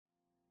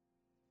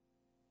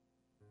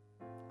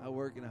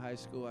work in a high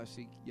school, I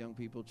see young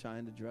people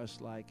trying to dress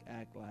like,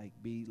 act like,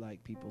 be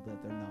like people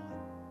that they're not.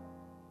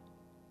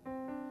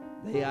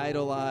 They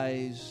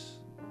idolize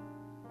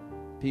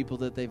people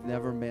that they've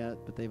never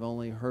met, but they've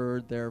only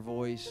heard their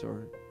voice,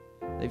 or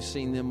they've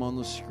seen them on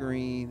the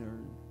screen, or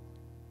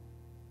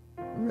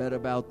read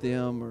about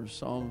them, or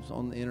songs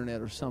on the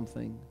internet or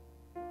something.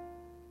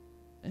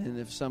 And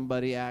if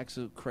somebody acts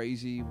a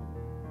crazy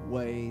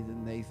way,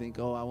 then they think,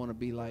 oh, I want to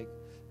be like.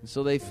 And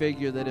so they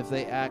figure that if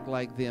they act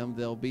like them,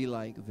 they'll be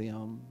like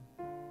them.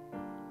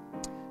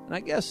 And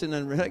I guess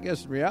in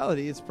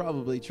reality, it's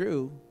probably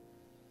true,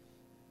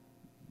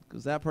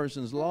 because that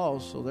person's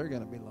lost, so they're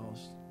going to be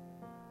lost.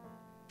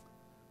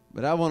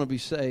 But I want to be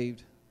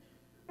saved.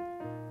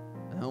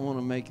 I want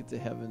to make it to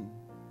heaven.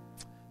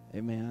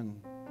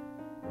 Amen.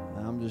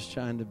 And I'm just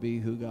trying to be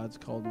who God's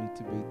called me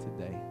to be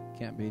today.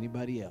 Can't be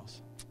anybody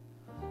else.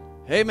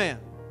 Amen.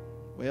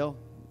 Well,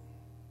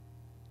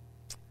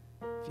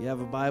 if you have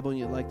a Bible and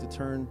you'd like to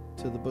turn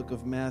to the book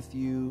of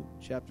Matthew,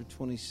 chapter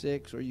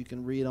 26, or you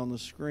can read on the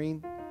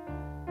screen.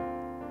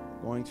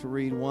 I'm going to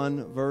read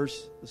one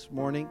verse this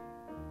morning.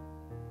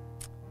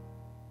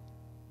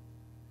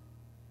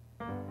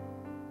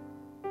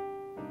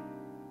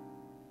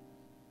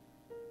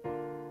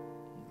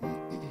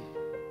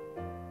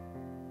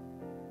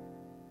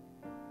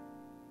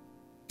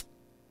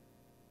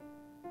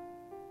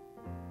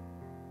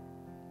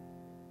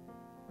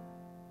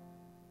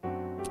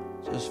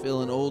 Just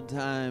feel an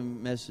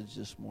old-time message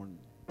this morning.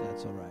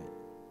 That's all right.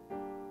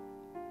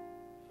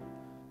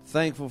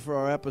 Thankful for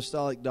our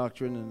apostolic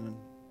doctrine and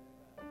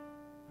our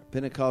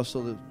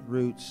Pentecostal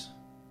roots.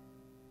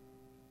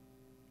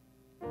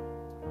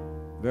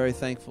 Very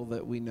thankful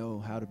that we know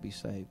how to be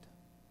saved.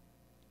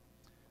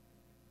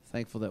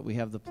 Thankful that we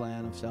have the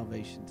plan of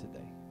salvation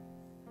today.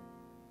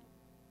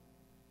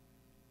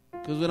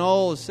 Because when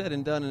all is said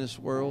and done in this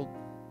world,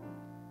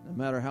 no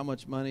matter how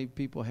much money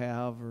people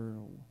have or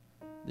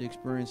the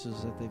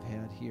experiences that they've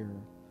had here,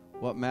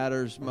 what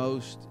matters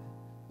most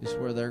is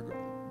where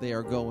they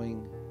are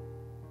going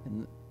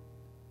and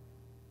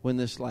when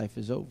this life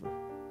is over.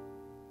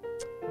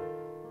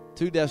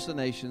 Two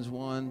destinations,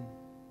 one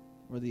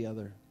or the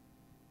other.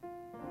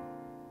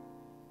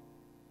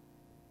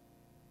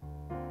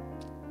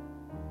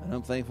 And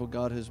I'm thankful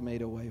God has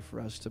made a way for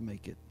us to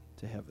make it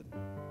to heaven.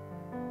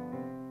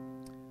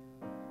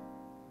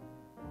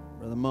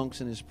 Brother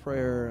Monk's in his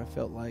prayer, I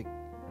felt like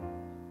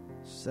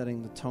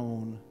setting the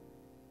tone.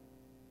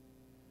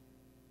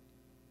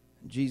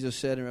 Jesus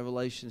said in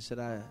Revelation, said,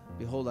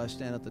 Behold, I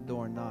stand at the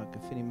door and knock.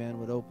 If any man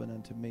would open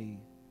unto me.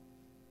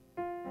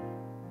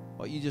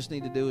 What you just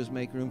need to do is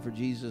make room for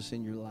Jesus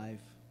in your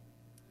life.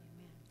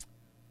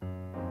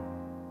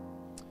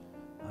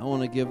 I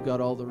want to give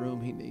God all the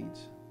room He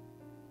needs,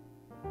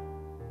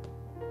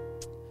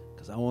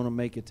 because I want to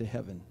make it to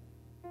heaven.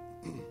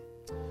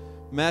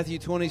 Matthew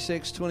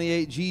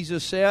 26:28,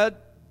 Jesus said,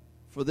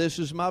 For this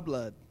is my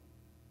blood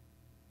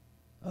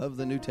of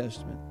the New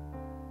Testament,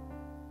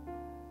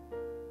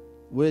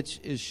 which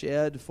is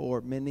shed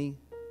for many,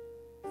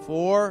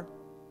 for,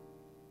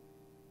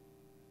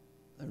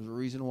 there's a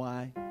reason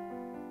why,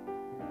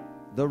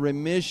 the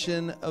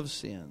remission of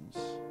sins.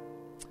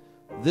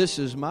 This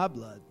is my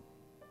blood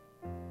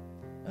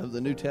of the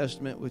New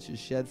Testament, which is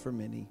shed for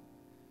many,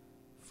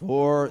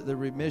 for the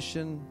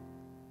remission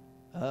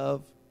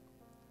of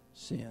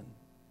sin.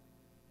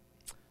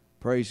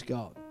 Praise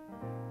God.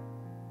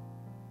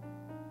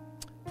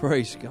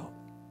 Praise God.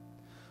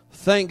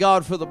 Thank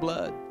God for the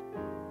blood.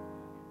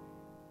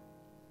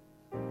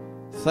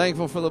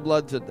 Thankful for the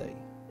blood today.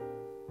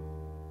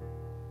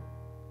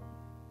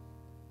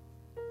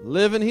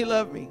 Living, He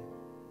loved me.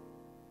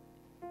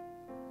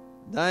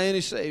 Dying,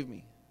 He saved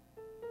me.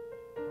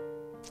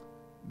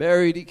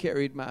 Buried, He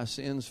carried my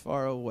sins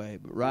far away.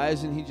 But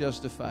rising, He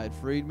justified,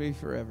 freed me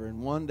forever.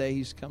 And one day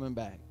He's coming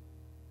back.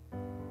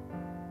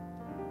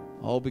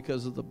 All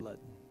because of the blood.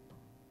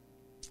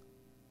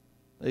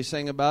 They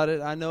sang about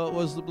it. I know it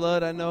was the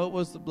blood. I know it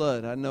was the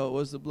blood. I know it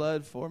was the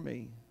blood for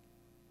me.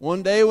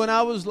 One day when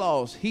I was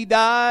lost, He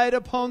died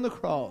upon the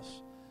cross.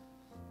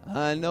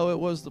 I know it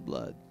was the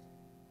blood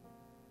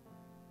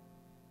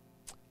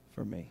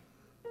for me.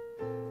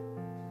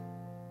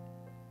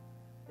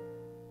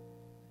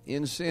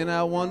 In sin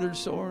I wandered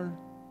sore.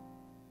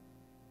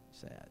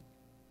 Sad.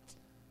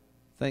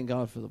 Thank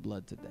God for the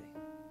blood today.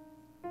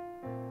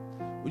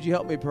 Would you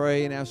help me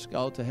pray and ask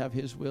God to have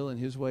His will and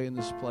His way in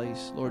this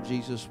place? Lord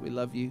Jesus, we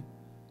love You.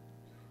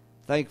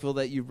 Thankful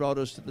that You brought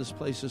us to this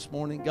place this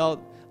morning.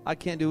 God, I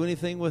can't do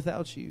anything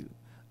without You.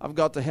 I've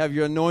got to have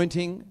Your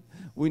anointing.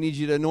 We need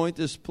You to anoint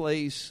this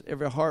place,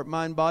 every heart,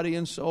 mind, body,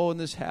 and soul in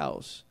this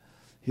house.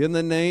 In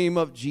the name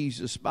of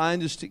Jesus,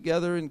 bind us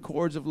together in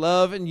cords of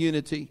love and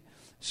unity.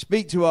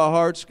 Speak to our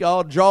hearts,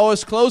 God. Draw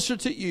us closer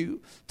to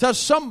You. Touch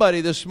somebody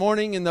this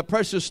morning in the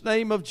precious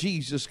name of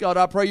Jesus. God,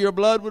 I pray Your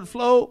blood would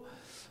flow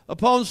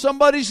upon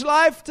somebody's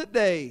life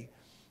today.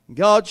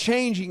 God,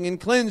 changing and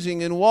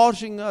cleansing and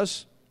washing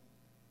us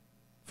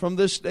from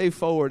this day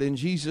forward. In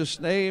Jesus'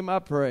 name I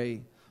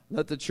pray.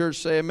 Let the church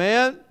say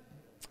amen.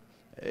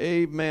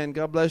 Amen.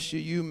 God bless you.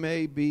 You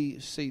may be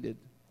seated.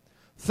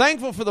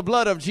 Thankful for the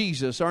blood of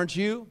Jesus, aren't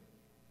you?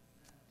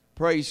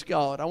 Praise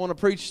God. I want to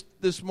preach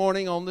this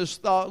morning on this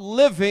thought,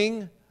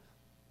 living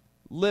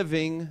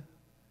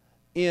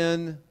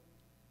in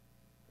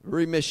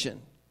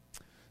remission.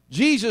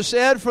 Jesus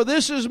said, "For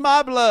this is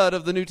my blood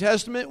of the New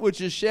Testament, which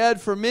is shed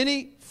for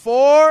many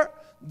for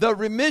the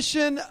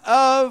remission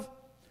of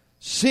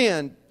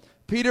sin."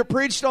 Peter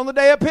preached on the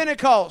day of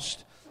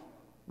Pentecost.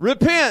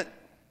 Repent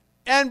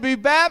and be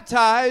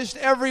baptized,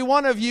 every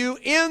one of you,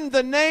 in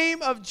the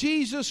name of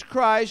Jesus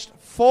Christ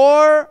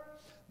for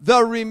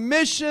the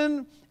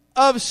remission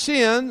of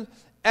sin,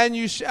 and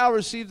you shall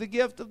receive the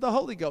gift of the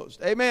Holy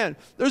Ghost. Amen.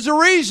 There's a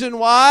reason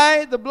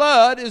why the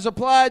blood is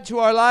applied to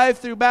our life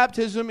through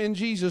baptism in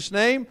Jesus'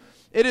 name.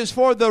 It is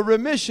for the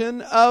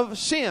remission of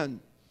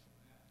sin.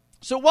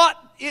 So what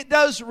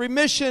does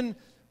remission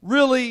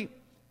really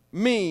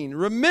mean?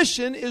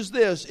 Remission is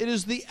this. It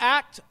is the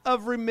act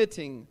of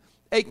remitting,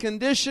 a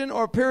condition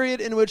or period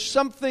in which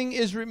something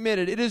is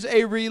remitted. It is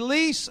a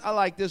release, I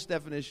like this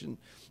definition,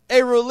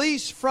 a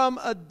release from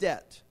a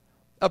debt,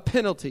 a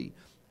penalty,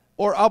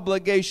 or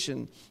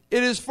obligation.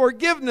 It is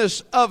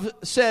forgiveness of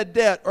said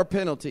debt or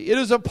penalty. It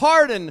is a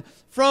pardon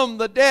from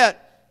the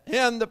debt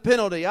and the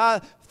penalty.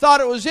 I thought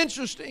it was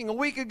interesting a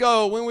week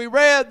ago when we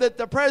read that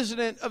the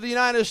President of the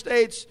United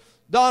States,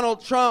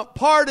 Donald Trump,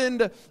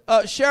 pardoned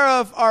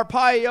Sheriff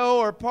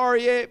Arpaio,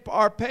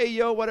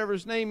 whatever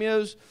his name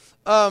is,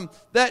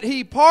 that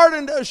he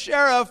pardoned a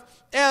sheriff,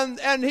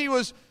 and he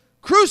was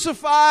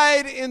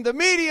crucified in the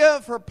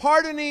media for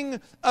pardoning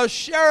a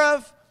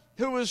sheriff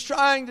who was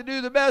trying to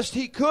do the best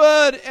he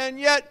could, and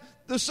yet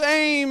the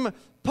same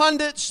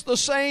pundits, the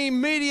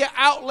same media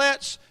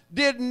outlets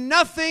did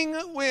nothing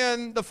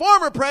when the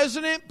former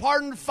president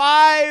pardoned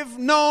 5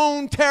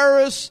 known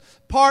terrorists,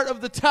 part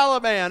of the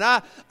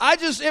Taliban.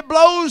 It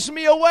blows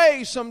me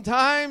away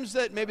sometimes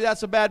that, maybe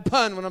that's a bad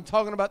pun when I'm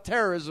talking about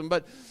terrorism,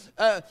 but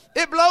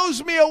it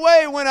blows me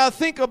away when I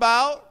think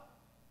about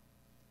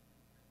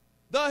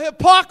the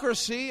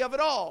hypocrisy of it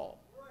all.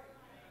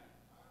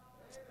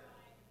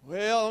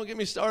 Well, don't get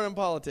me started on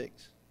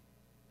politics.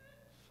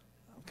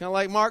 I'm kind of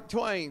like Mark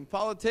Twain.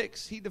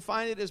 Politics, he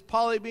defined it as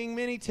poly being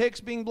many,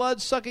 ticks being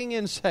blood-sucking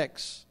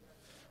insects.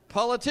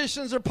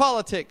 Politicians are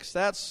politics.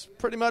 That's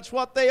pretty much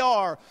what they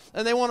are.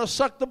 And they want to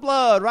suck the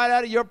blood right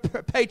out of your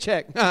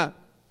paycheck. I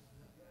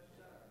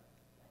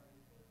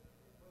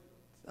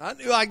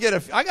knew I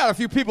got a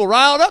few people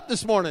riled up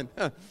this morning.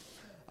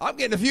 I'm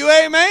getting a few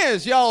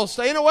amens. Y'all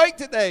staying awake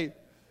today.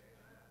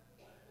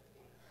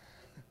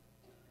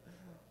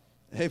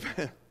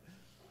 Amen.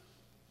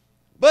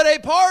 But a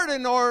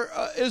pardon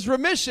is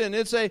remission.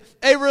 It's a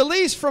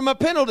release from a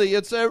penalty.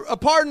 It's a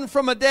pardon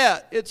from a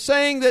debt. It's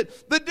saying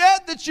that the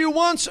debt that you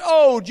once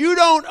owed, you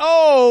don't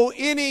owe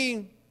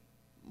any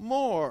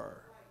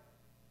more.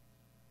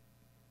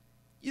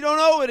 You don't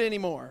owe it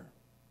anymore.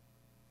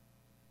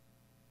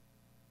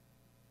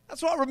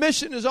 That's what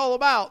remission is all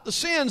about. The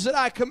sins that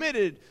I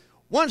committed,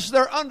 once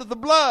they're under the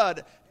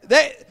blood,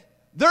 they're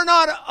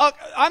not.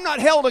 I'm not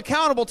held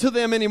accountable to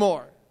them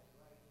anymore.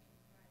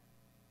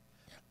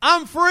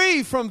 I'm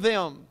free from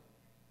them.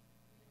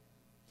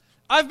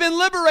 I've been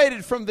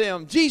liberated from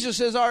them.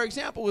 Jesus, as our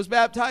example, was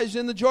baptized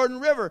in the Jordan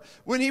River.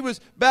 When he was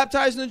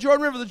baptized in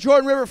the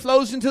Jordan River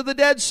flows into the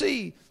Dead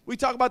Sea. We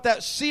talk about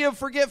that sea of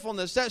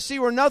forgetfulness, that sea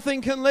where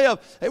nothing can live.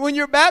 And when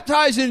you're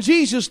baptized in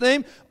Jesus'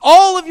 name,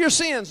 all of your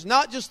sins,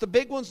 not just the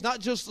big ones, not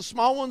just the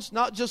small ones,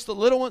 not just the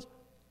little ones,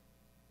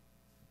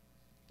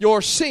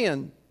 your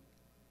sins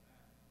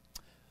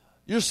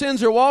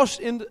are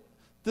washed into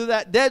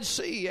that Dead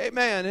Sea.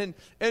 Amen.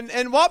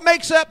 And what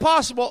makes that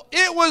possible?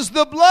 It was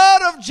the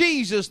blood of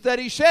Jesus that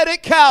he shed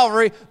at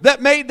Calvary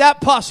that made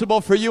that possible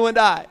for you and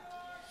I.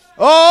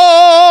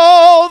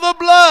 Oh, the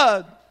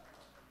blood.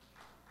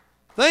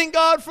 Thank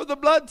God for the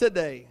blood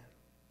today.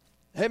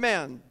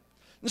 Amen.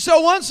 And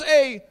so once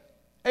a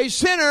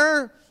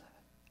sinner,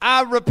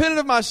 I repented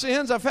of my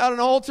sins. I found an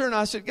altar and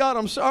I said, God,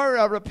 I'm sorry.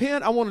 I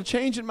repent. I want to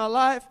change in my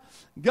life.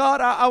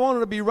 God, I wanted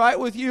to be right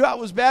with you. I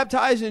was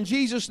baptized in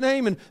Jesus'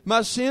 name and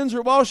my sins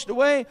are washed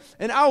away.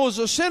 And I was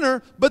a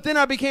sinner, but then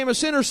I became a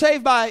sinner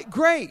saved by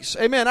grace.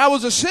 Amen. I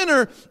was a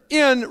sinner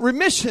in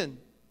remission.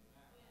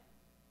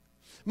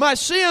 My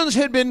sins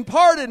had been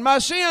pardoned. My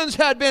sins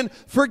had been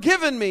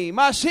forgiven me.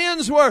 My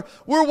sins were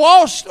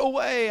washed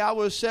away. I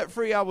was set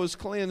free. I was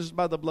cleansed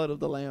by the blood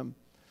of the Lamb.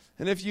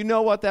 And if you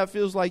know what that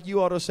feels like,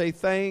 you ought to say,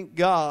 thank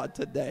God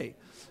today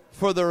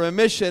for the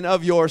remission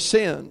of your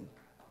sin.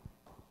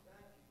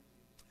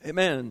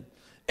 Amen.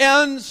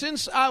 And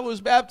since I was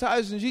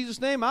baptized in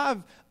Jesus' name,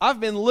 I've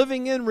been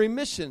living in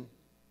remission.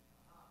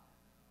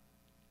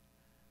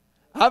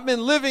 I've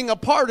been living a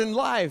pardoned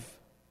life.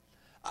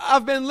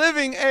 I've been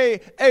living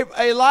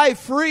a life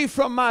free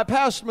from my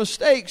past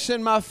mistakes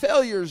and my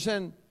failures.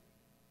 And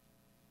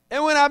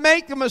when I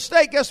make a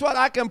mistake, guess what?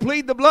 I can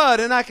plead the blood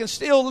and I can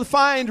still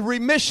find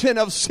remission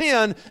of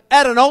sin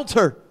at an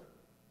altar.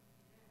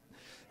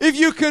 If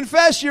you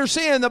confess your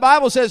sin, the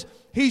Bible says,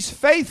 He's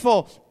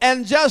faithful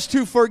and just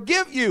to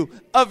forgive you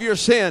of your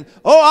sin.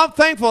 Oh, I'm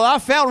thankful I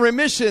found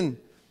remission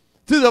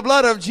through the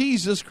blood of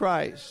Jesus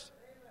Christ.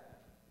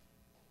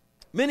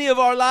 Many of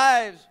our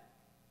lives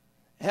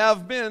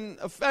have been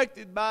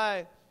affected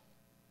by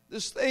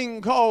this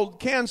thing called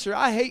cancer.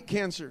 I hate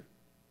cancer.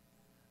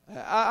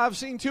 I've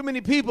seen too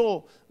many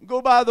people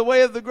go by the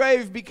way of the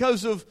grave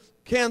because of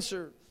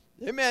cancer.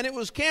 Amen. It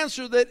was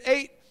cancer that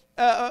ate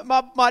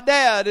my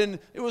dad, and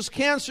it was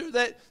cancer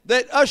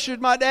that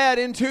ushered my dad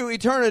into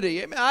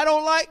eternity. Amen. I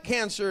don't like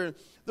cancer.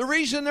 The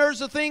reason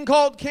there's a thing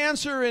called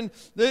cancer and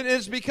that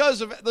is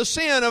because of the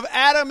sin of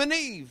Adam and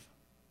Eve.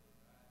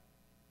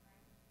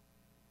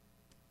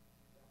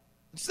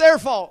 It's their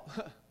fault.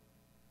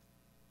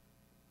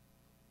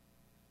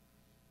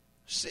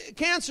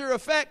 Cancer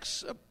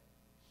affects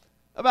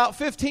about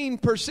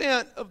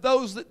 15% of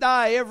those that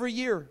die every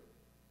year.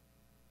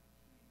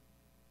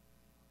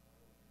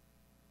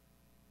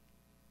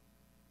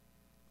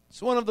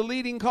 It's one of the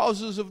leading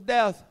causes of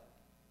death.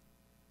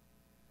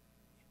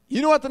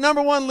 You know what the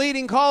number one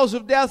leading cause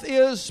of death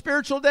is?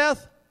 Spiritual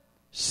death?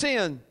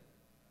 Sin.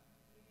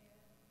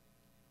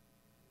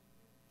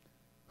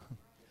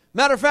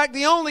 Matter of fact,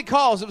 the only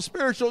cause of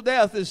spiritual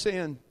death is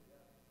sin.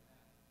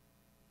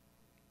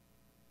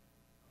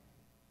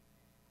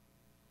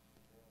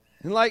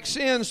 And like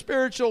sin,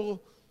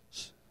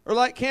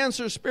 like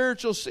cancer,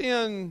 spiritual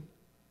sin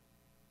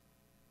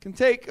can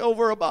take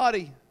over a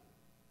body.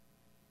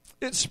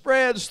 It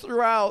spreads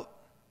throughout.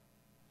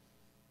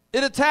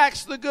 It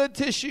attacks the good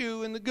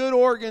tissue and the good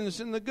organs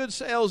and the good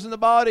cells in the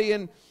body,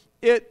 and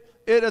it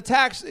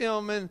attacks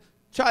them and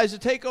tries to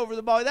take over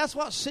the body. That's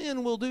what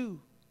sin will do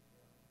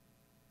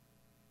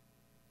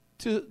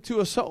to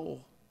a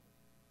soul.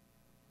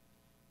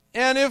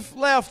 And if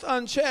left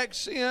unchecked,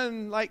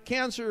 sin, like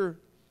cancer,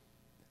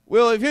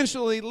 will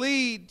eventually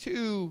lead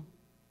to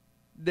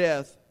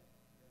death.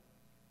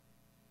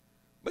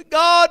 But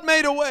God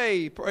made a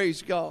way,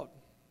 praise God.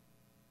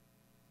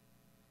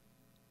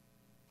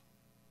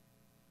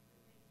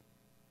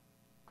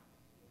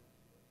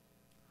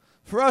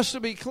 For us to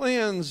be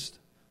cleansed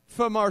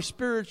from our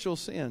spiritual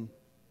sin,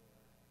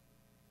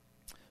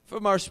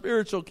 from our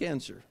spiritual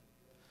cancer.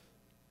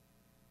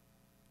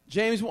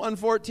 James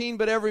 1:14,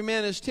 but every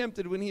man is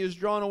tempted when he is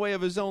drawn away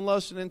of his own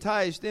lust and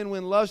enticed. Then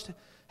when lust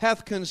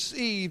hath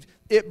conceived,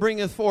 it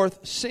bringeth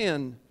forth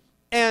sin.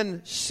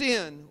 And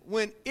sin,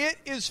 when it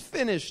is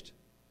finished,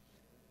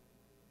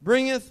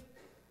 bringeth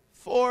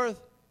forth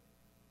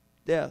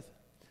death.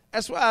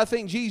 That's why I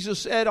think Jesus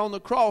said on the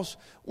cross,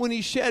 when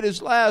he shed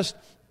his last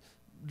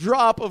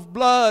drop of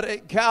blood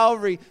at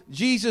Calvary,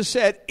 Jesus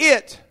said,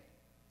 it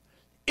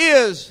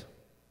is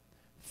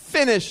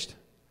finished.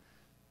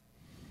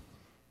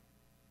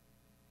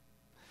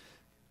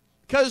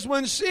 Because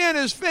when sin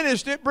is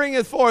finished, it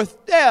bringeth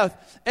forth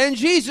death. And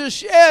Jesus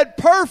shed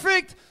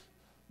perfect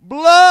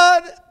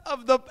blood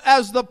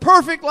as the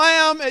perfect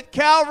lamb at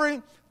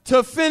Calvary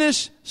to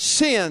finish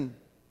sin.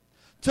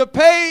 To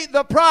pay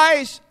the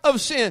price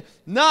of sin.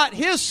 Not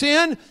his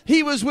sin.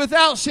 He was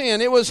without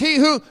sin. It was he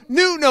who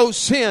knew no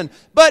sin.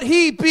 But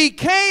he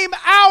became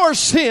our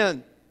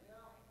sin.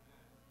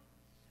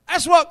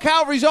 That's what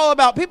Calvary's all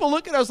about. People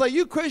look at us like,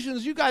 you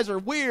Christians, you guys are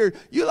weird.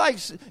 You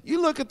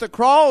look at the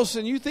cross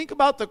and you think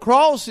about the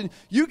cross and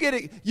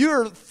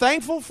you're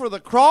thankful for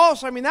the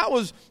cross. I mean, that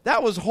was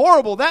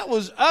horrible. That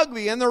was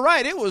ugly. And they're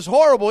right. It was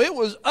horrible. It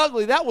was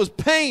ugly. That was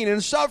pain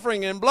and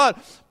suffering and blood.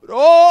 But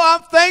oh,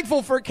 I'm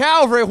thankful for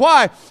Calvary.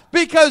 Why?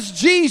 Because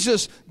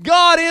Jesus,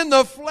 God in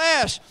the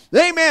flesh,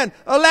 amen,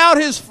 allowed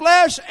his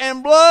flesh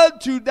and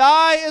blood to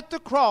die at the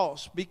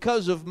cross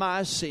because of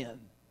my sin.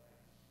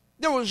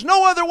 There was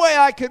no other way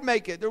I could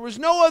make it. There was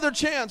no other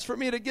chance for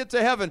me to get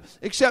to heaven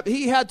except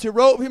he had to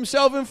robe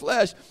himself in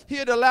flesh. He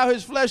had to allow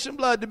his flesh and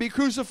blood to be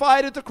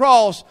crucified at the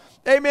cross.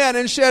 Amen.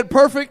 And shed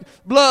perfect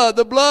blood,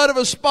 the blood of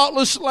a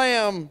spotless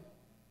lamb,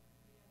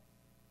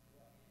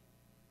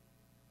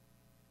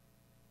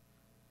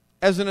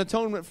 as an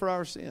atonement for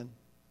our sin.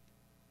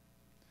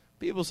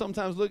 People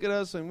sometimes look at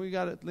us and we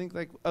got to think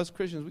like us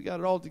Christians, we got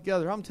it all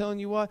together. I'm telling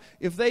you what,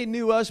 if they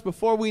knew us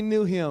before we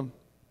knew him,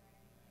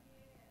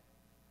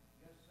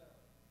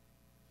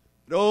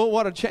 oh,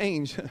 what a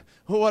change.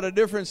 What a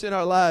difference in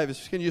our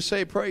lives. Can you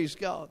say praise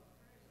God?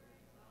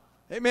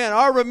 Amen.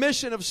 Our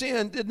remission of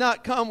sin did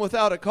not come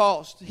without a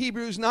cost.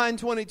 Hebrews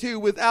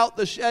 9:22, without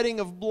the shedding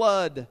of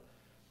blood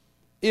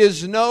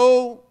is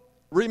no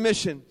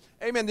remission.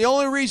 Amen. The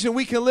only reason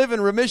we can live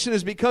in remission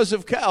is because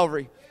of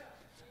Calvary.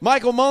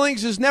 Michael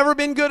Mullings has never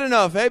been good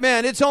enough.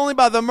 Amen. It's only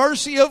by the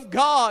mercy of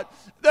God,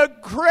 the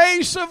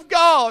grace of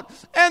God,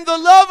 and the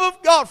love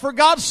of God. For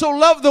God so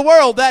loved the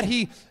world that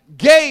he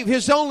gave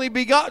his only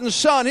begotten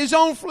Son, his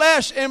own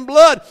flesh and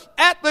blood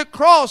at the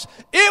cross.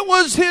 It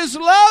was his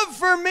love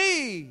for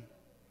me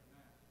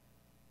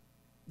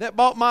that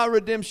bought my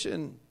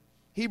redemption.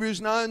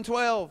 Hebrews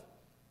 9:12.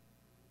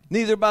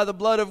 Neither by the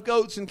blood of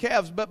goats and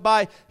calves, but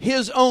by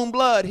his own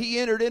blood he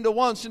entered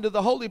once into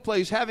the holy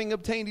place, having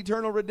obtained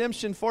eternal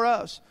redemption for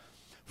us.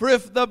 For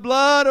if the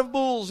blood of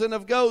bulls and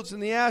of goats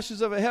and the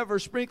ashes of a heifer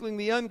sprinkling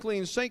the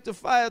unclean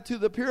sanctifieth to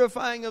the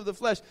purifying of the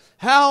flesh,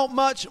 how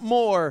much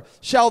more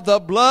shall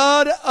the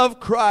blood of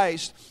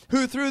Christ,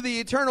 who through the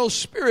eternal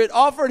Spirit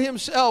offered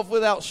himself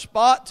without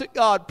spot to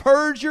God,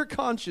 purge your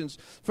conscience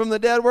from the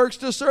dead works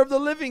to serve the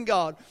living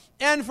God?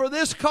 And for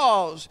this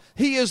cause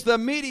he is the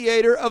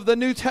mediator of the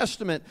New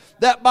Testament,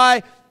 that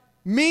by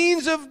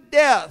means of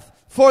death,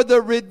 for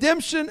the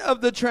redemption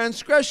of the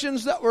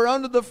transgressions that were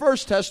under the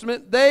first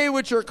testament, they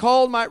which are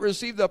called might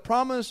receive the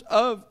promise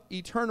of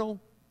eternal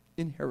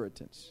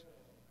inheritance.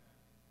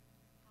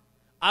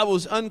 I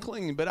was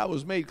unclean, but I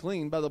was made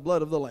clean by the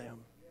blood of the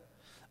Lamb.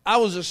 I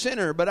was a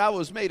sinner, but I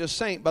was made a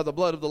saint by the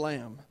blood of the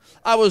Lamb.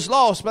 I was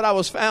lost, but I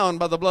was found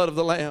by the blood of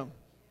the Lamb.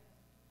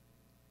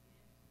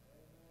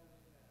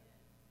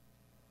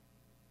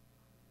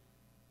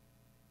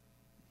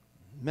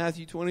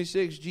 Matthew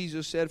 26,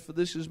 Jesus said, for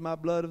this is my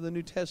blood of the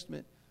New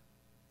Testament.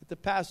 At the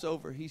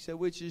Passover, he said,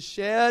 which is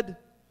shed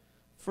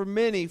for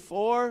many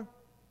for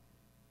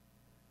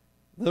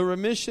the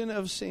remission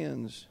of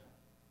sins.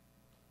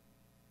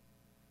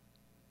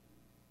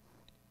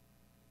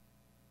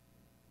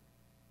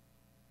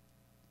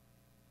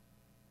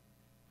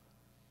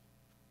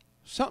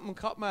 Something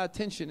caught my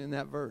attention in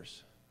that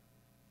verse.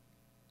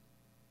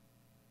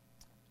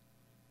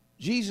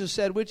 Jesus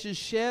said, which is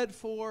shed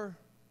for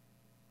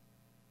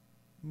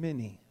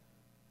many,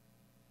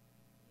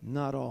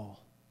 not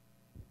all.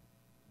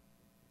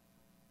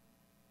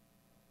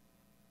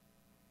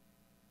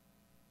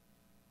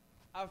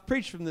 I've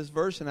preached from this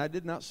verse and I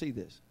did not see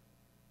this.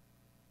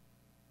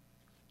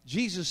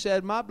 Jesus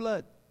said, my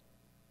blood,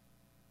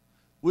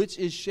 which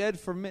is shed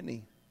for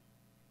many.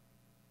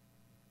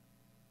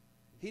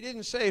 He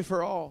didn't say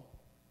for all.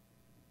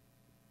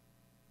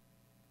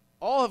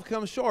 All have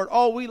come short.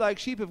 All we like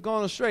sheep have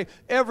gone astray.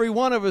 Every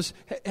one of us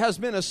has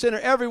been a sinner.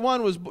 Every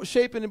one was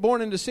shapen and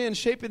born into sin,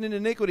 shapen in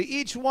iniquity.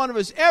 Each one of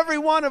us, every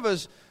one of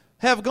us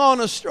have gone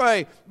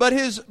astray. But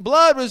his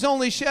blood was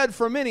only shed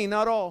for many,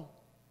 not all.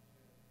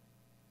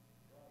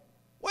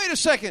 Wait a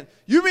second.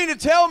 You mean to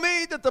tell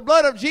me that the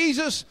blood of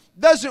Jesus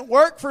doesn't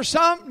work for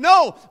some?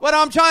 No. What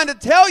I'm trying to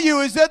tell you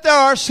is that there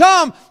are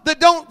some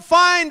that don't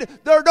find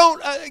or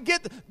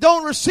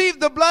don't receive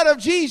the blood of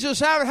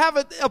Jesus, have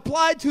it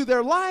applied to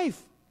their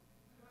life.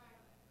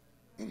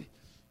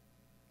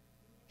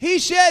 He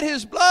shed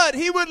his blood.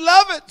 He would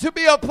love it to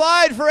be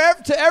applied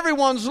to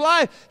everyone's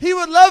life. He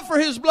would love for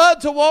his blood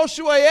to wash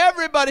away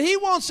everybody. He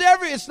wants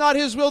it's not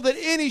his will that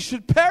any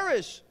should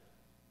perish,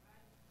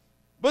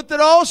 but that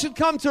all should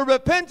come to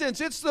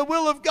repentance. It's the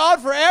will of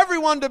God for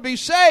everyone to be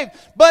saved.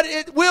 But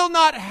it will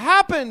not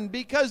happen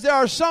because there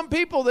are some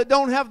people that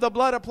don't have the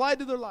blood applied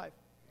to their life.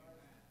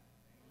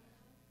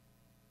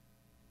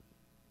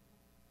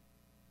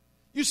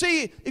 You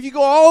see, if you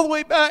go all the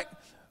way back,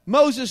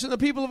 Moses and the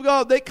people of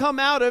God, they come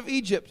out of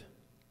Egypt.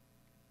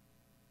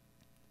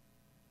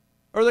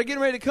 Or they're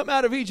getting ready to come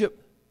out of Egypt.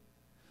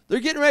 They're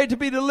getting ready to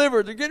be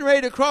delivered. They're getting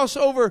ready to cross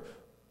over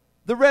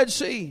the Red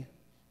Sea.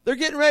 They're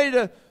getting ready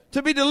to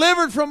be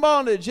delivered from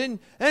bondage. And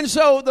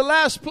so the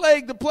last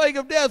plague, the plague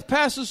of death,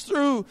 passes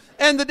through,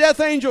 and the death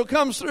angel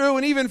comes through,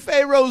 and even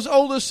Pharaoh's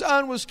oldest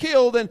son was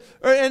killed,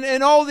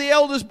 and all the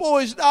eldest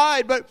boys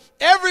died. But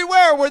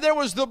everywhere where there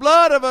was the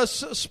blood of a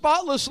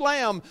spotless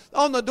lamb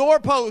on the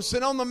doorposts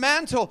and on the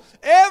mantle,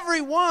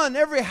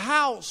 every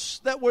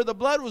house where the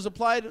blood was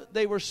applied,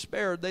 they were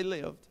spared, they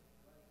lived.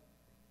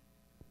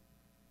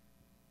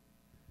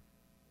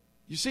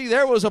 You see,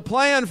 there was a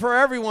plan for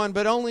everyone,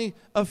 but only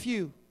a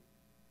few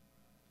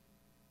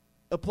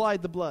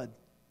applied the blood.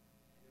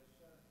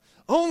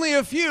 Only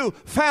a few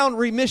found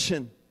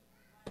remission.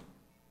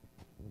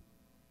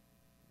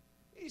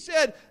 He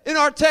said, in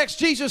our text,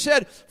 Jesus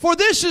said, for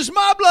this is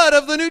my blood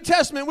of the New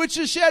Testament, which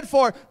is shed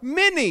for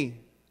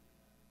many.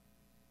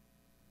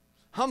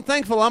 I'm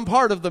thankful I'm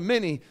part of the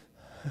many.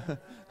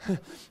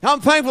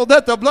 I'm thankful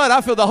that the blood, I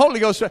feel the Holy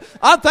Ghost.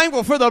 I'm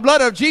thankful for the blood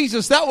of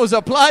Jesus that was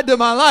applied to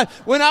my life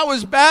when I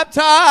was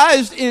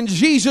baptized in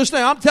Jesus'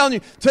 name. I'm telling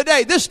you,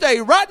 today, this day,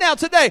 right now,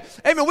 today,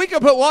 amen, we can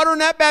put water in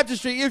that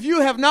baptistry. If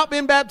you have not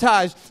been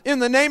baptized in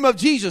the name of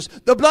Jesus,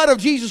 the blood of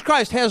Jesus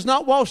Christ has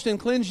not washed and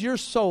cleansed your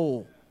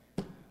soul.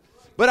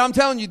 But I'm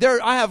telling you,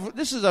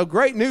 this is a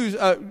great news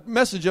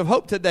message of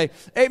hope today.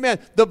 Amen.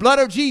 The blood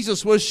of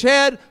Jesus was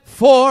shed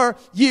for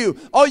you.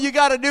 All you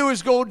got to do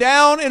is go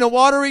down in a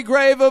watery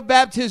grave of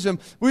baptism.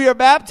 We are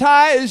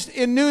baptized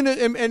in newness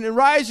and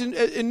rise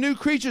in new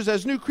creatures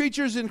as new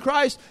creatures in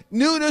Christ.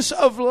 Newness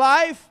of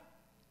life.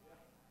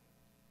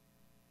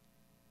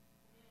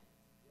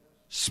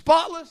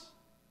 Spotless.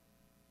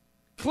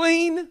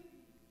 Clean.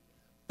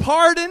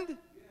 Pardoned.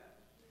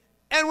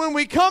 And when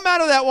we come out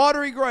of that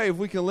watery grave,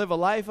 we can live a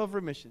life of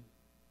remission.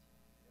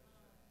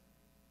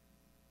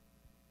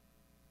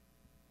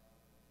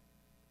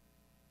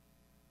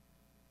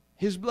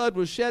 His blood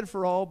was shed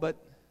for all, but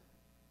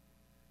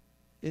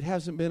it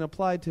hasn't been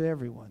applied to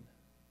everyone.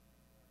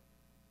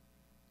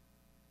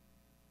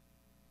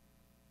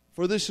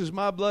 For this is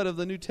my blood of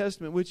the New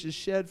Testament, which is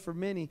shed for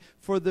many,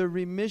 for the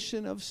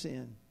remission of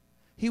sin.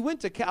 He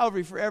went to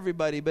Calvary for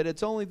everybody, but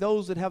it's only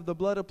those that have the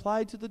blood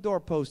applied to the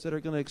doorpost that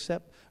are going to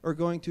accept or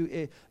going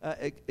to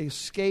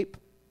escape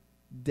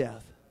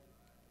death.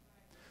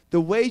 The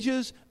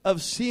wages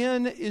of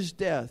sin is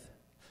death.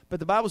 But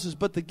the Bible says,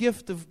 but the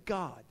gift of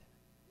God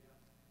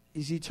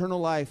is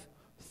eternal life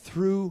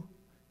through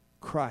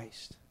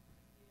Christ.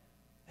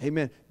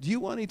 Amen. Do you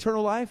want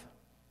eternal life?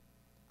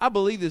 I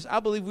believe this.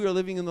 I believe we are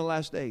living in the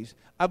last days.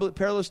 I believe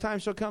perilous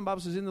times shall come. The Bible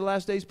says in the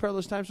last days,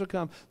 perilous times shall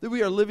come. That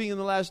we are living in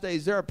the last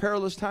days. There are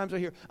perilous times out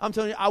here. I'm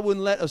telling you, I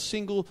wouldn't let a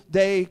single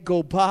day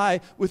go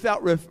by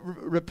without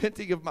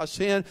repenting of my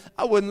sin.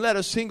 I wouldn't let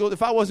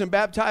if I wasn't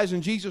baptized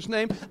in Jesus'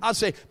 name, I'd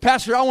say,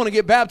 Pastor, I want to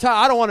get baptized.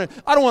 I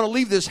don't want to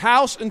leave this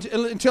house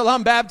until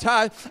I'm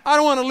baptized. I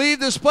don't want to leave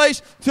this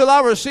place till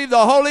I receive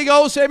the Holy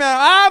Ghost. Amen.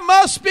 I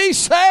must be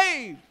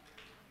saved.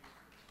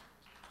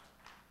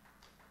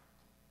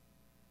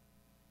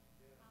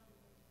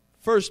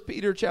 1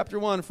 Peter chapter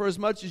 1, for as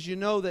much as you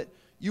know that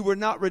you were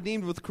not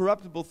redeemed with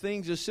corruptible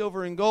things as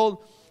silver and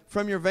gold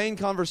from your vain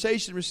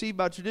conversation received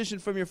by tradition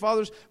from your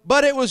fathers,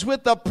 but it was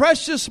with the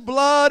precious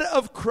blood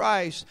of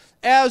Christ,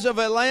 as of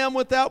a lamb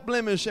without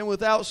blemish and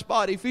without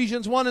spot.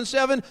 Ephesians 1 and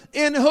 7,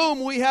 in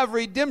whom we have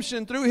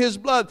redemption through his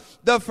blood,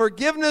 the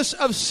forgiveness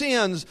of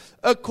sins,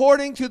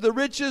 according to the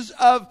riches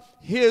of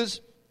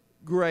his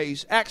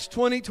grace. Acts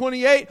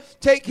 20:28,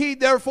 take heed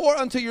therefore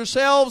unto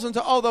yourselves and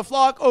to all the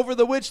flock over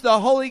the which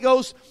the Holy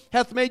Ghost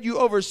hath made you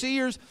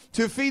overseers,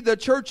 to feed the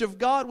church of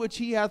God which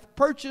he hath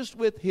purchased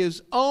with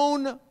his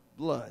own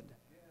blood.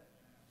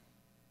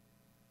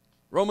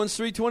 Romans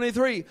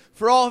 3:23,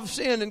 for all have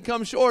sinned and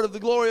come short of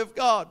the glory of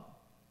God.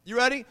 You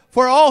ready?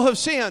 For all have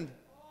sinned.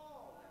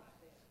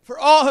 For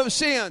all have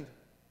sinned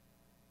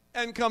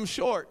and come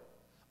short.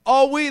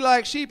 All we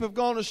like sheep have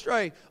gone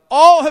astray.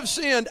 All have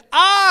sinned.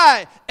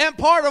 I am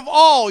part of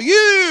all.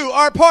 You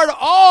are part of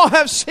all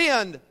have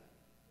sinned.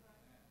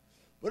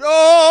 But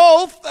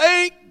oh,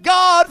 thank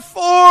God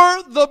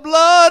for the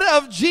blood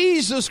of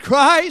Jesus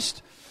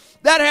Christ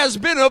that has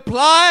been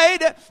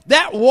applied,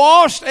 that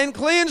washed and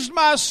cleansed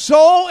my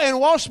soul and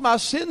washed my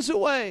sins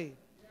away.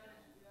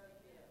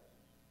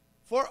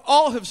 For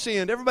all have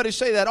sinned. Everybody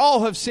say that.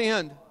 All have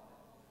sinned.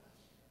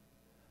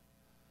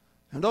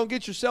 And don't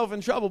get yourself in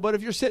trouble. But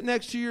if you're sitting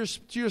next to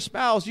your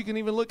spouse, you can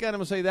even look at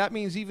them and say, that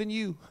means even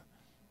you.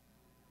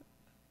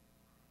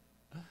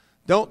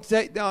 Don't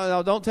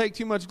take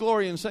too much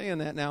glory in saying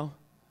that now.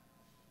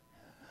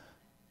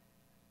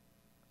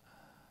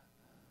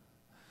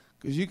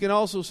 Because you can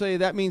also say,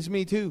 that means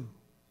me too.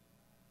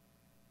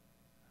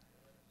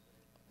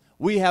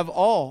 We have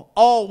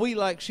all we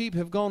like sheep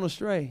have gone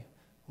astray.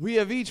 We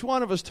have each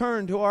one of us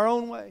turned to our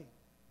own way.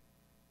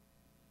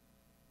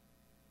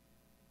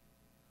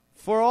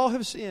 For all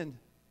have sinned.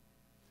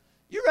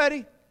 You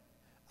ready?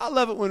 I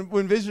love it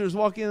when visitors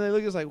walk in and they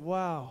look, it's like,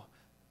 wow,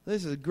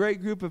 this is a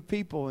great group of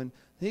people, and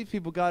these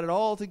people got it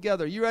all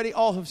together. You ready?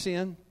 All have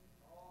sinned.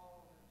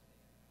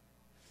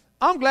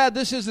 I'm glad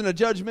this isn't a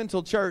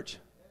judgmental church.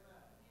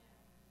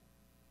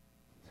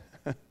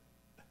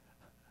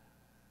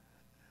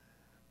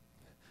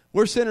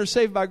 We're sinners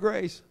saved by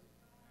grace.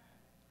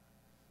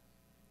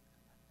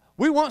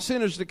 We want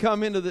sinners to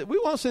come to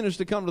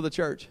the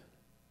church.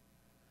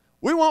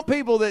 We want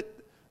people that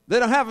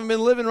haven't been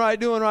living right,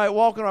 doing right,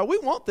 walking right. We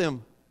want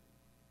them.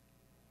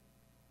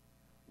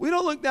 We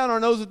don't look down our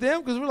nose at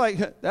them because we're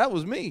like, that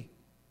was me.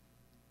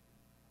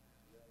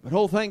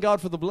 But thank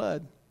God for the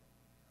blood.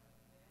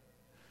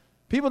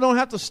 People don't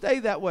have to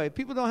stay that way.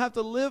 People don't have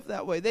to live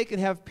that way. They can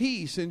have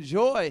peace and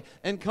joy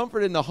and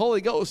comfort in the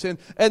Holy Ghost and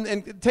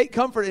take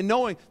comfort in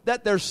knowing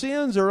that their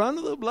sins are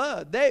under the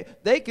blood.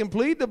 They can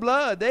plead the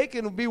blood. They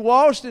can be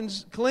washed and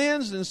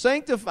cleansed and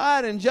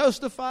sanctified and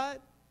justified.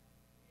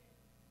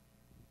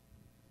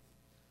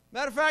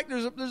 Matter of fact,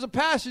 there's a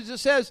passage that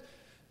says,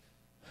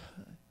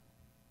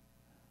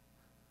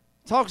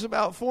 talks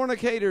about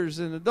fornicators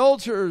and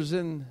adulterers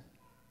and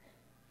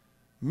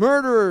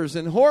murderers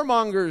and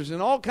whoremongers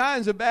and all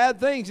kinds of bad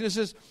things. And it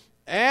says,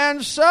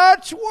 and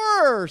such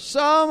were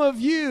some of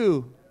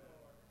you.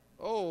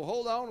 Oh,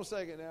 hold on a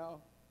second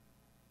now.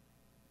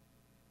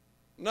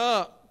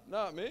 No,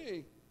 not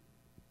me.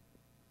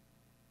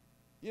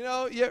 You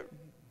know,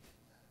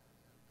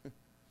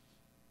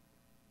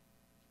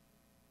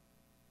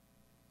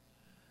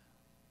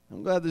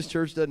 I'm glad this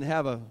church doesn't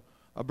have a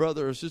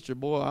brother or sister.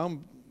 Boy,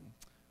 I'm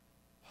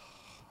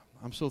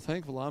so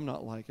thankful I'm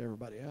not like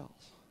everybody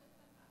else.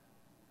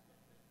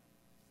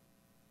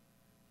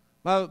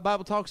 The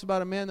Bible talks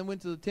about a man that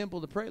went to the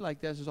temple to pray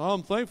like that. Says,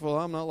 I'm thankful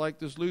I'm not like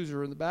this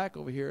loser in the back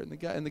over here. And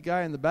the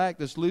guy in the back,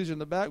 this loser in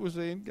the back, was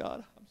saying,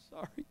 God, I'm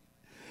sorry.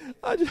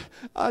 I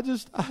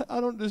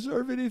don't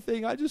deserve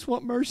anything. I just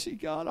want mercy,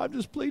 God. I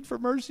just plead for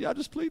mercy. I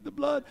just plead the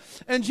blood.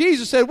 And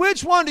Jesus said,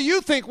 which one do you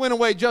think went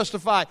away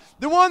justified?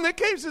 The one that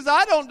came and says,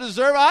 I don't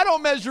deserve it. I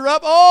don't measure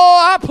up.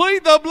 Oh, I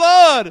plead the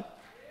blood.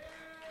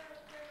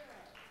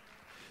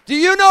 Do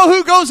you know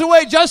who goes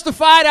away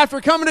justified after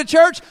coming to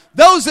church?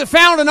 Those that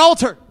found an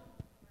altar.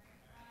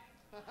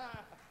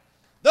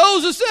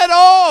 Those that said,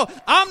 oh,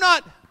 I'm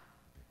not.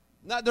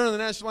 Not during the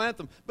national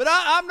anthem. But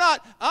I'm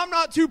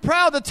not too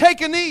proud to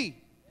take a knee.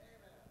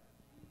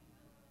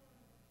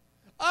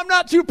 I'm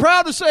not too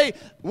proud to say,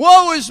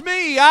 woe is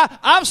me.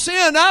 I've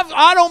sinned.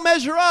 I don't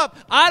measure up.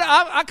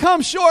 I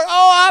come short.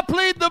 Oh, I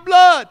plead the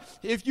blood.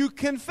 If you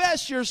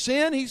confess your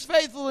sin, He's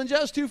faithful and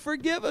just to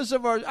forgive us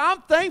of ours.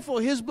 I'm thankful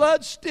His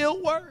blood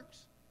still works.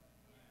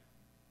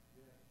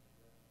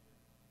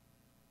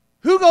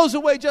 Who goes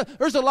away?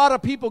 There's a lot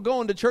of people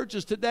going to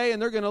churches today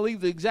and they're going to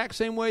leave the exact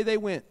same way they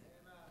went.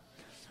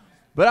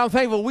 But I'm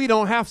thankful we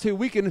don't have to.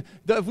 We can,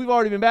 if we've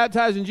already been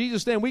baptized in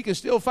Jesus' name, we can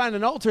still find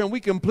an altar and we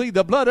can plead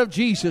the blood of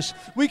Jesus.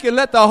 We can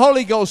let the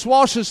Holy Ghost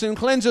wash us and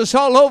cleanse us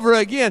all over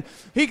again.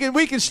 We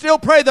can still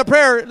pray the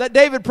prayer that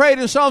David prayed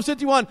in Psalm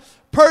 51.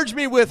 Purge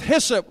me with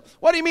hyssop.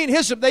 What do you mean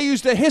hyssop? They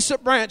used a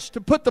hyssop branch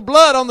to put the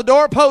blood on the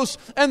doorpost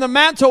and the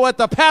mantle at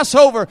the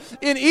Passover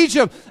in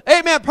Egypt.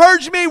 Amen.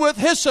 Purge me with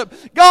hyssop.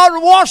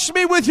 God, wash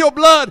me with your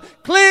blood.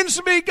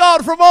 Cleanse me,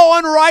 God, from all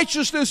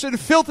unrighteousness and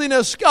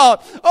filthiness,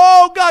 God.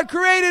 Oh, God,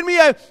 create in me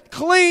a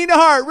clean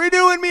heart.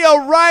 Renew in me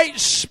a right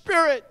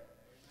spirit.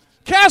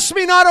 Cast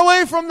me not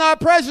away from thy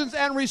presence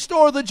and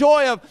restore the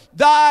joy of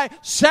thy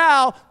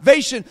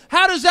salvation.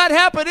 How does that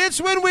happen? It's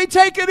when we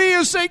take a knee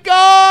and say,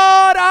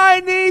 God, I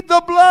need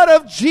the blood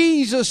of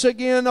Jesus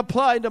again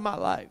applied to my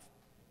life.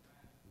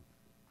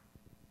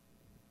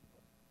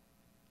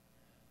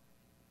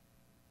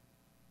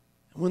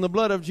 When the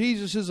blood of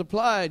Jesus is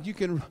applied, you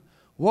can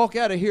walk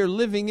out of here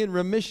living in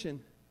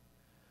remission,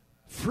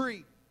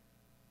 free,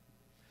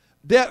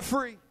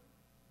 debt-free.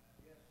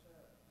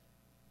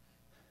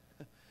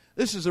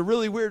 This is a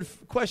really weird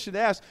question to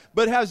ask,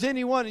 but has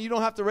anyone, you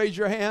don't have to raise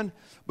your hand,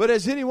 but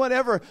has anyone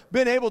ever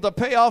been able to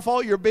pay off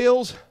all your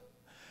bills?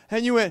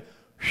 And you went,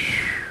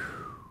 whew.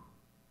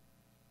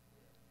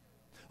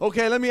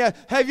 Okay, let me ask,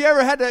 have you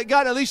ever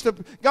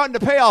gotten to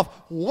pay off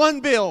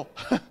one bill?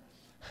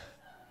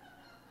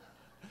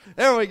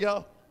 There we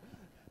go.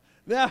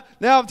 Now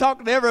I'm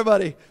talking to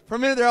everybody. For a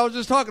minute there I was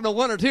just talking to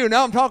one or two.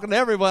 Now I'm talking to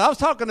everyone. I was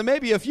talking to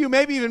maybe a few,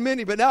 maybe even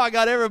many, but now I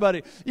got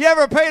everybody. You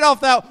ever paid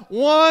off that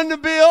one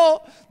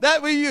bill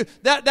that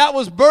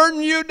was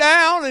burdening you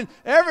down and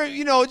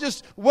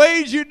just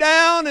weighed you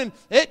down and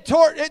it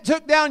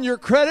took down your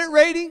credit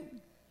rating?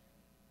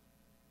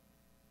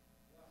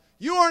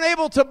 You weren't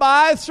able to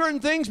buy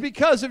certain things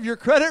because of your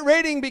credit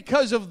rating,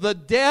 because of the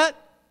debt.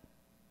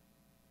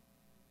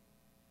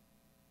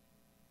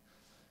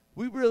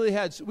 We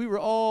were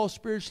all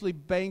spiritually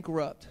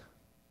bankrupt.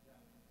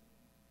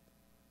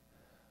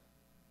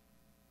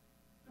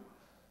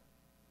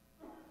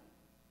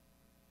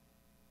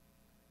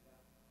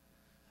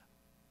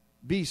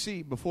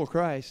 BC, before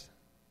Christ.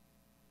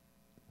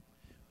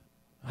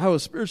 I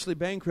was spiritually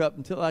bankrupt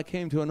until I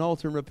came to an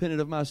altar and repented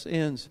of my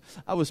sins.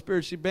 I was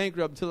spiritually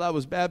bankrupt until I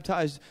was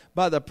baptized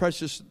by the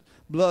precious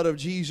blood of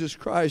Jesus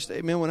Christ.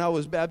 Amen. When I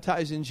was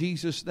baptized in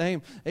Jesus'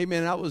 name,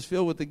 amen, I was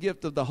filled with the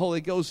gift of the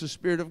Holy Ghost, the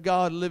Spirit of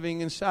God living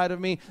inside of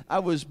me. I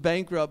was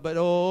bankrupt, but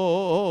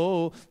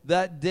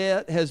that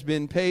debt has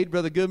been paid,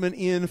 Brother Goodman,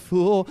 in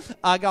full.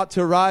 I got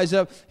to rise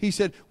up. He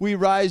said, we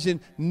rise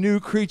in new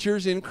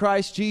creatures in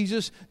Christ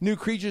Jesus, new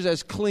creatures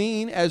as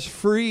clean, as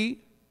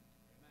free.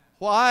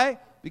 Why?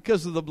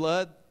 Because of the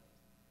blood.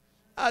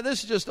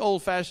 This is just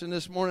old-fashioned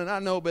this morning, I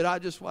know, but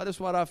that's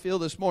what I feel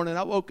this morning.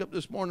 I woke up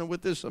this morning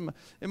with this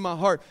in my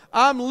heart.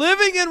 I'm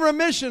living in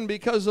remission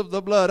because of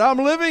the blood. I'm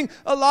living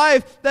a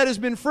life that has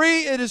been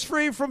free. It is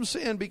free from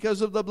sin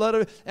because of the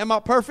blood. Am I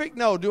perfect?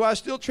 No. Do I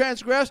still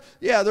transgress?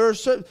 Yeah.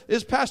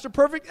 Is Pastor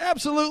perfect?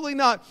 Absolutely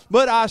not.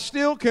 But I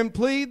still can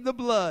plead the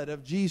blood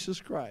of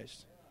Jesus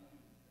Christ.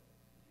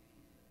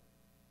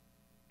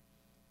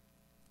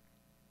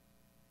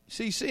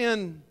 See,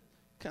 sin,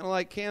 kind of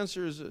like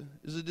cancer, is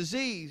a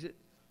disease.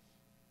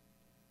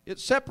 It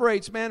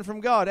separates man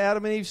from God.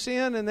 Adam and Eve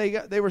sinned, and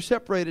they were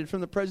separated from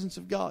the presence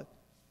of God.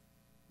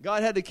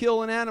 God had to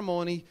kill an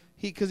animal, and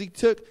he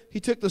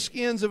took the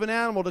skins of an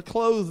animal to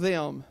clothe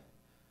them.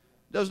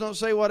 It does not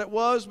say what it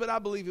was, but I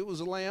believe it was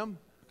a lamb,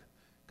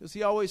 because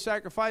he always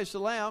sacrificed a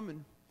lamb.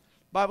 And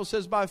the Bible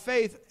says, by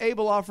faith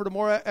Abel offered a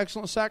more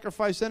excellent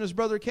sacrifice than his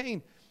brother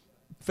Cain.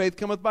 Faith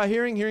cometh by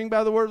hearing, hearing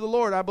by the word of the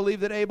Lord. I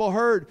believe that Abel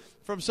heard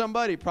from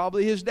somebody,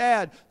 probably his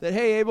dad, that,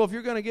 hey, Abel, if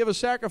you're going to give a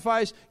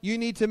sacrifice, you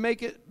need to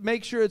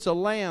make sure it's a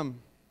lamb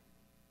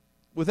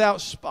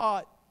without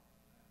spot.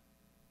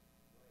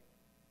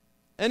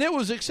 And it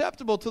was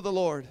acceptable to the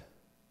Lord.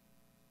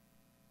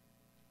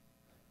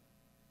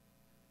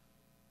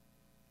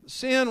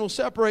 Sin will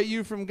separate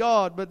you from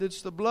God, but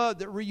it's the blood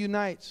that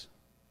reunites.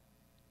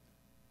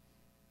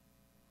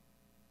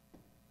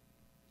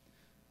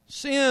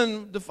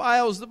 Sin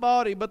defiles the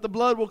body, but the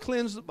blood will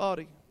cleanse the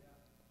body.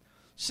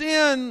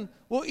 Sin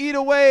will eat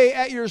away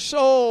at your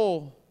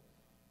soul,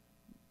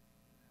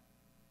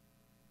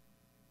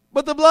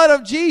 but the blood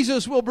of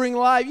Jesus will bring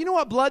life. You know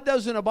what blood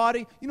does in a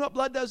body? You know what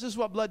blood does? This is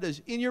what blood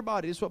does. In your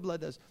body, this is what blood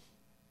does.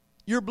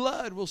 Your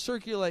blood will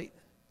circulate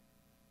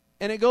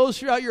And it goes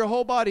throughout your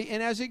whole body.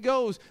 And as it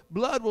goes,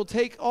 blood will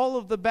take all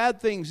of the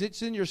bad things.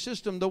 It's in your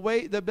system,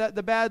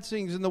 the bad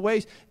things and the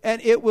waste,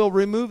 and it will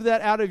remove that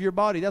out of your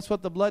body. That's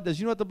what the blood does.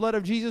 You know what the blood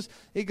of Jesus?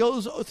 It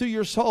goes through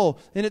your soul,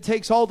 and it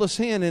takes all the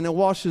sin, and it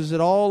washes it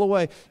all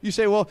away. You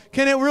say, well,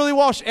 can it really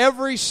wash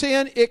every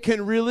sin? It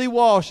can really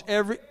wash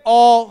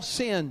all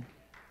sin.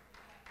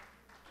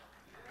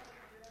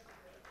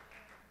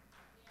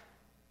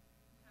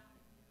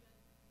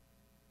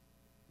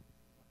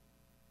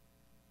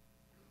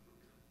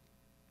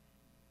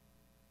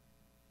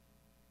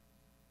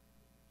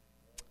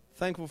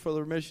 Thankful for the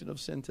remission of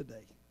sin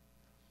today.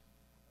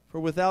 For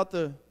without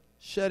the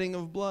shedding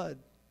of blood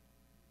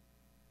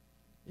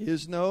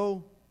is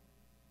no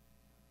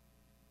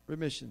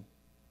remission.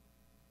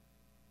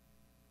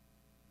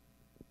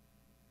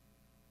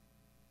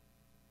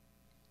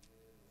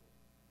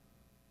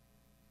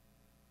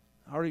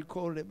 I already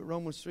quoted it, but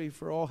Romans 3,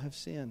 for all have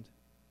sinned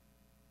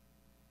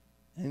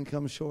and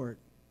come short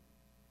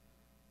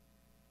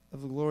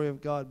of the glory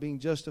of God, being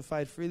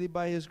justified freely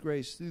by His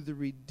grace through the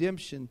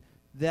redemption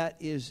that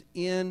is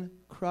in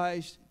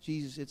Christ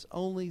Jesus. It's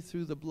only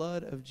through the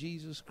blood of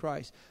Jesus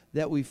Christ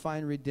that we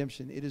find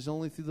redemption. It is